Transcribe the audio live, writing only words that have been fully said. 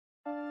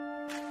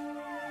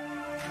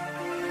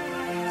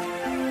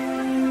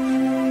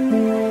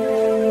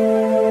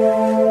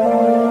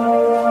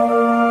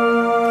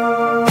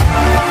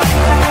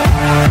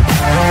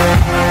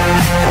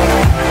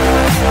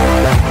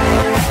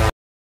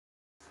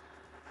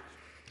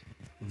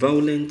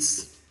Violent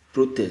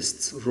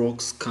protests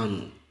rocks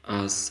Kano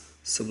as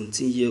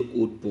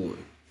 17-year-old boy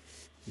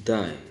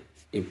died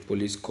in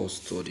police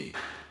custody.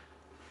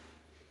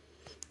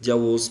 There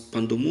was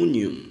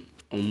pandemonium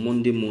on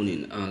Monday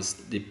morning as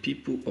the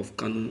people of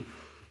Kano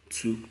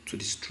took to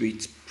the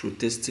streets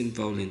protesting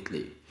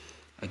violently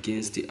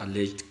against the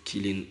alleged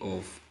killing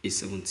of a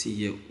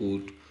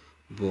 17-year-old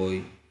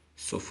boy,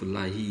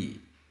 Sofulayi.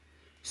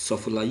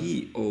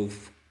 Sofulayi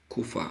of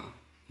Kofa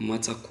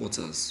Mata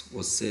Quarters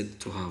was said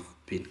to have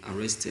been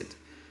arrested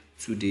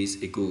 2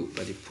 days ago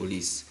by the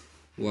police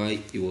while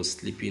he was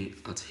sleeping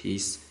at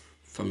his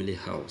family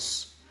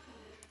house.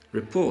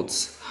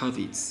 Reports have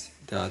it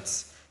that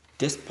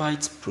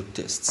despite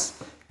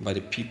protests by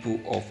the people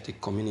of the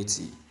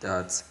community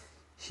that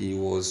he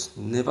was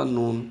never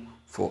known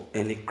for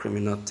any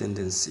criminal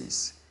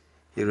tendencies,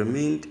 he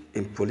remained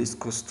in police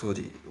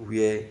custody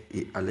where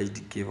he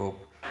allegedly gave up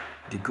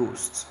the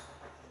ghost.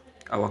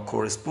 Our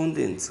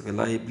correspondent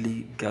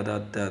reliably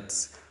gathered that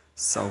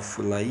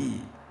Sofulayi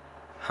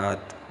had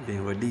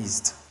been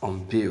released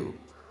on bail,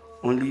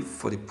 only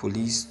for the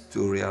police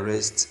to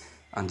rearrest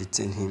and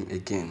detain him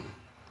again,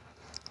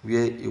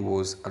 where he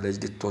was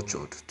allegedly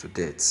tortured to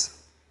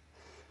death.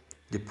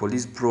 The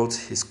police brought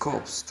his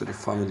corpse to the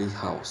family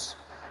house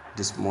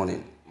this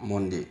morning,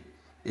 Monday,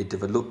 a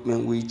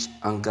development which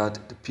angered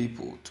the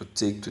people to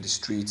take to the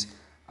streets,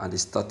 and they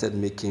started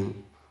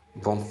making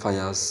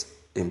bonfires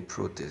in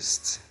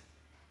protest.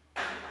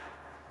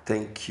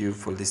 Thank you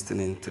for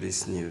listening to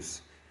this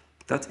news.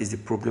 That is the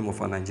problem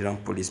of our Nigerian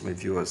police, my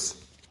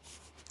viewers.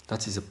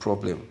 That is a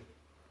problem.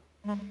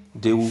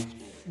 They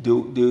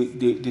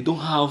don't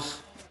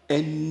have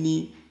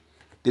any,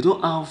 they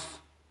don't have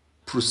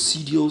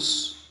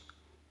procedures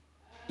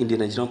in the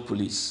Nigerian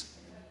police,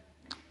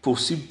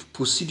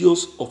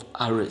 procedures of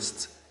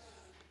arrest.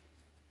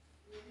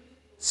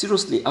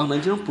 Seriously, our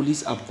Nigerian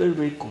police are very,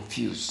 very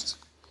confused.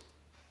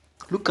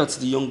 Look at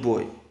the young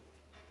boy.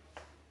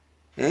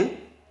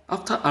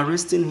 After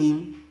arresting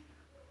him,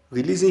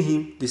 releasing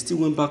him, they still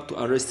went back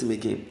to arrest him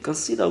again. You can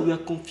see that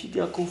they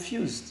are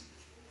confused.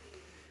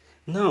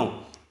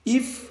 Now,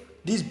 if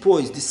these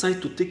boys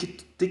decide to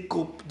take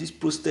up this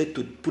protest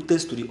to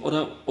the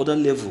other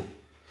level,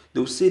 they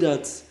will say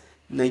that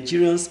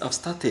Nigerians have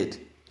started.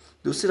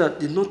 They will say that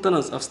the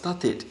Northerners have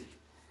started.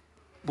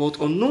 But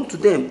unknown to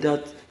them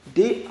that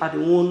they are the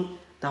one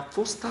that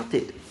first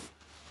started.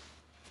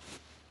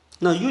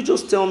 Now you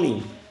just tell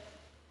me,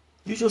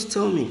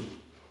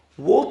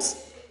 what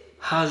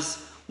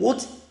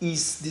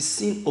is the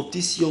sin of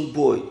this young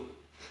boy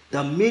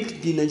that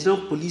made the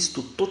Nigerian police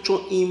to torture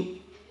him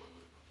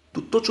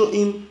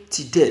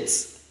to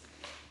death?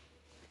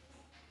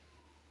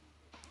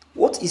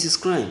 What is his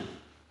crime?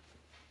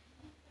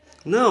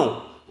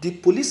 Now, the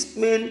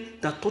policemen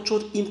that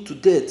tortured him to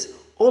death,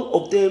 all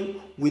of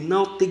them will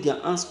now take their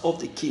hands off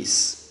the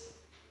case.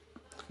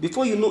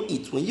 Before you know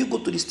it, when you go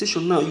to the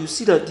station now, you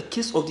see that the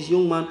case of the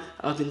young man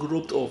has been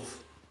rubbed off.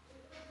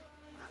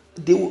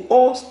 They will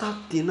all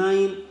start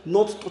denying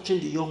not touching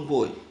the young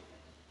boy.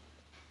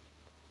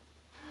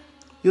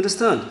 You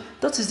understand?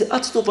 That is the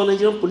attitude of our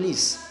Nigerian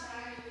police.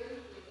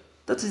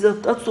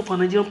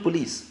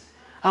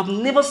 I've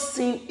never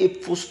seen a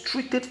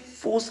frustrated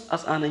force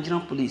as our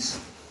Nigerian police.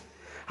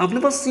 I've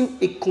never seen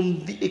a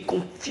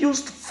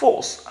confused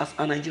force as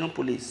our Nigerian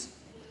police.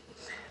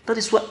 That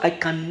is why I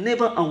can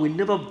never and will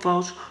never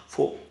vouch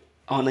for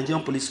our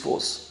Nigerian police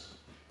force.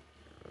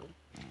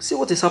 See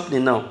what is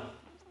happening now.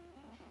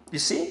 You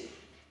see?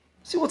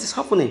 See what is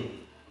happening.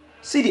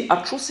 See the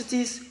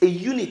atrocities a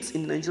unit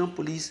in the Nigerian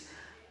police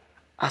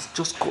has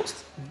just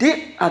caused.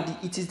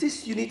 It is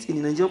this unit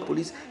in the Nigerian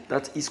police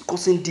that is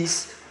causing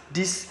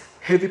this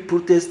heavy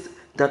protest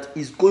that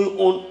is going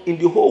on in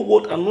the whole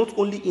world and not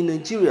only in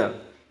Nigeria.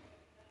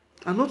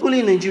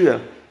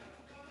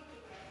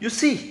 You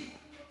see,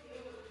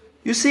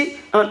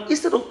 and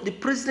instead of the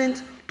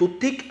president to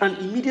take an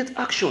immediate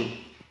action,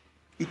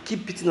 he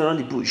keep beating around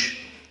the bush.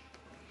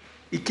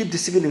 He keep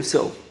deceiving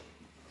himself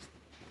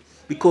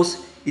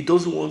because he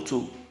doesn't want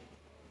to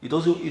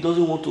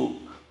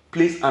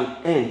place an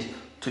end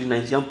to the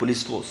Nigerian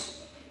police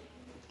force.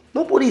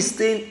 Nobody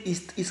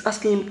is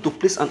asking him to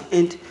place an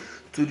end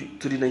to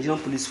the Nigerian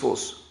police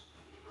force,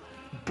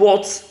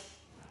 but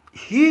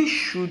he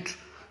should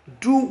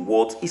do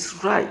what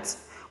is right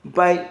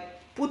by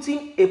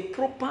putting a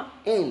proper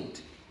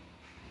end,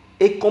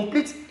 a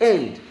complete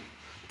end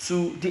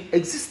to the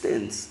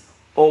existence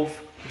of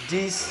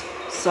these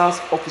SARS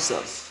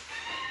officers.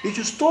 It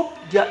should stop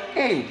their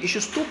end. It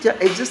should stop their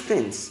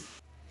existence.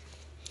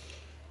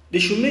 They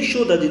should make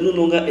sure that they no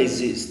longer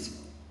exist.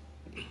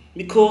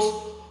 Because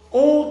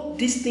all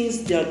these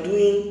things they are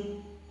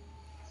doing,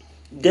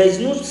 there is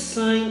no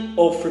sign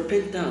of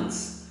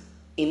repentance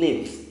in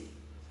it.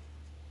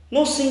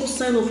 No single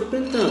sign of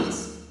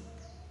repentance.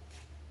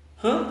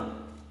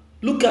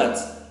 Look at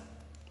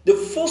the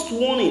first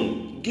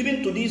warning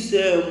given to these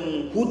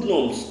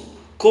hoodlums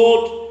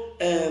called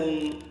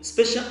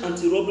Special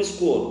Anti-Robbery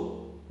Squad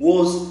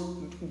was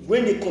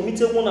when they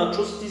committed one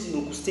atrocities in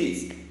Ogun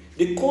State.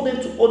 They called them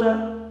to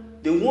order.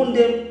 They warned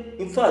them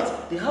in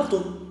fact, they have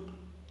to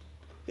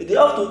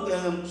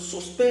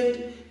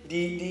suspend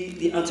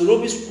the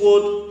anti-robbery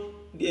squad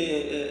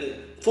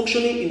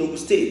functioning in Ogun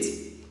State,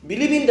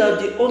 believing that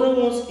the other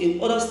ones in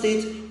other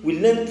states will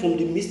learn from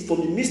the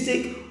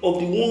mistake of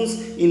the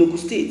ones in Ogun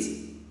State.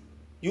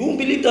 You won't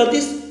believe that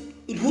these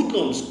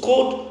hoodlums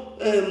called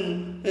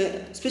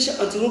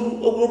Special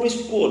Anti-Robbery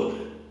Squad,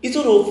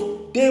 instead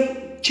of them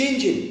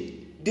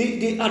changing,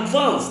 they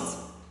advanced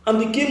and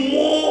became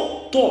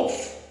more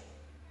tough.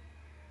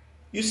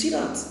 You see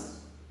that?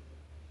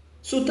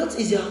 So that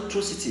is their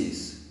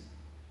atrocities.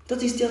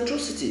 That is their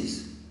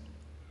atrocities.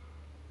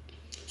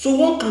 So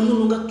one can no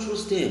longer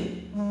trust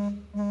them.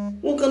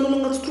 One can no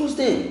longer trust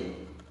them.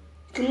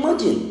 You can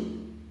imagine.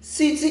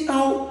 See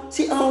how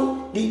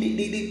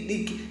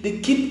they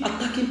keep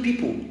attacking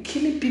people,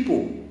 killing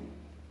people.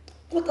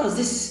 What has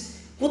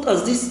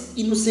this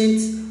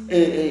innocent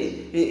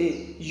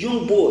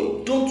young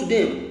boy done to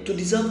them to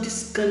deserve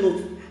this kind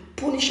of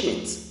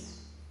punishment?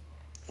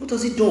 What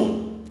has he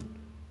done?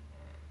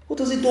 What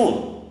has he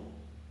done?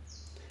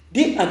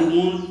 They are the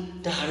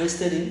one that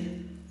arrested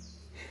him.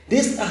 They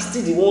are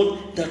still the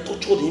one that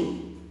tortured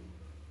him.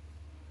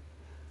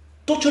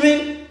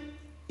 Torturing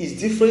is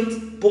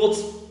different, but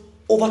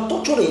over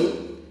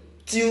torturing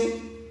till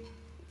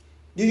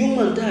the young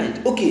man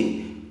died.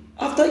 Okay,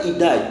 after he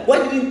died, why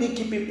didn't they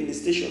keep him in the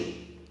station?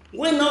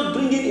 Why not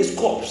bringing his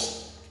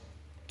corpse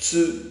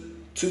to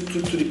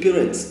the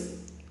parents?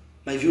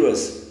 My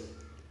viewers,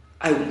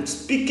 I'm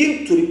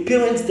speaking to the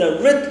parents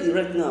directly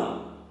right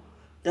now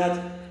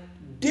that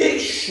they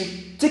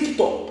should take it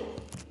up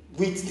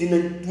with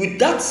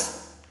that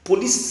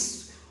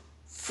police,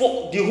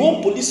 for the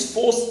whole police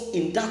force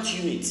in that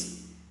unit,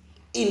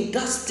 in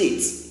that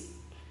state,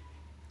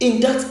 in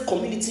that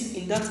community,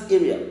 in that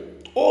area.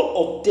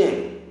 All of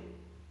them,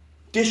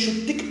 they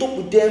should take it up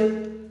with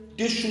them.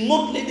 They should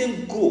not let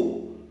them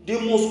go. They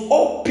must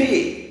all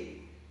pay.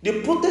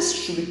 The protest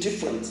should be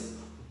different,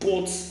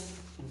 but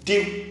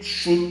they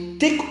should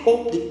take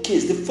up the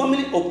case. The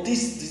family of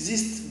this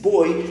deceased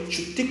boy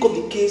should take up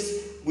the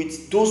case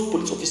with those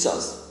police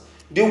officers.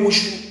 They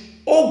should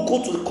all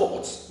go to the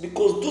courts,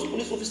 because those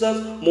police officers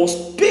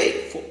must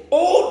pay for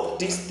all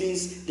these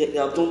things that they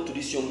have done to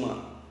this young man.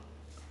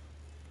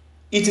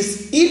 It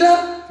is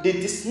either they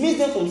dismiss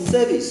them from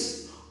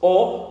service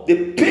or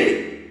they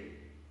pay.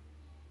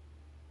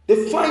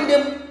 They fine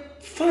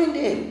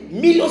them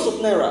millions of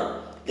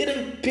naira. Let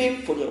them pay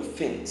for their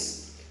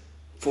offense,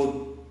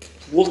 for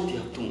what they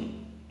have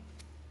done.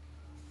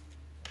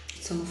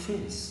 It's an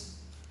offense,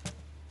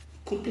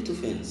 complete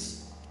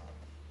offense.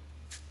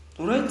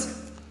 All right.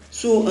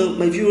 So,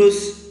 my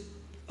viewers,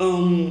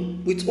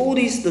 with all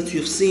this that you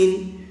have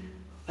seen,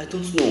 I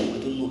don't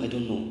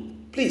know.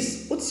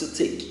 Please, what's your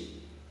take?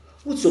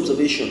 What's your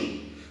observation?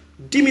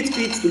 Deem it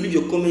fit to leave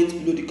your comment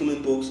below the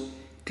comment box.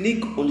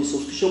 Click on the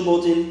subscription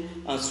button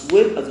as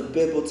well as the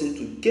bell button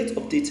to get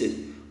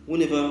updated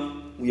whenever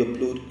we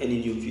upload any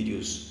new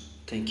videos.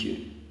 Thank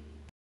you.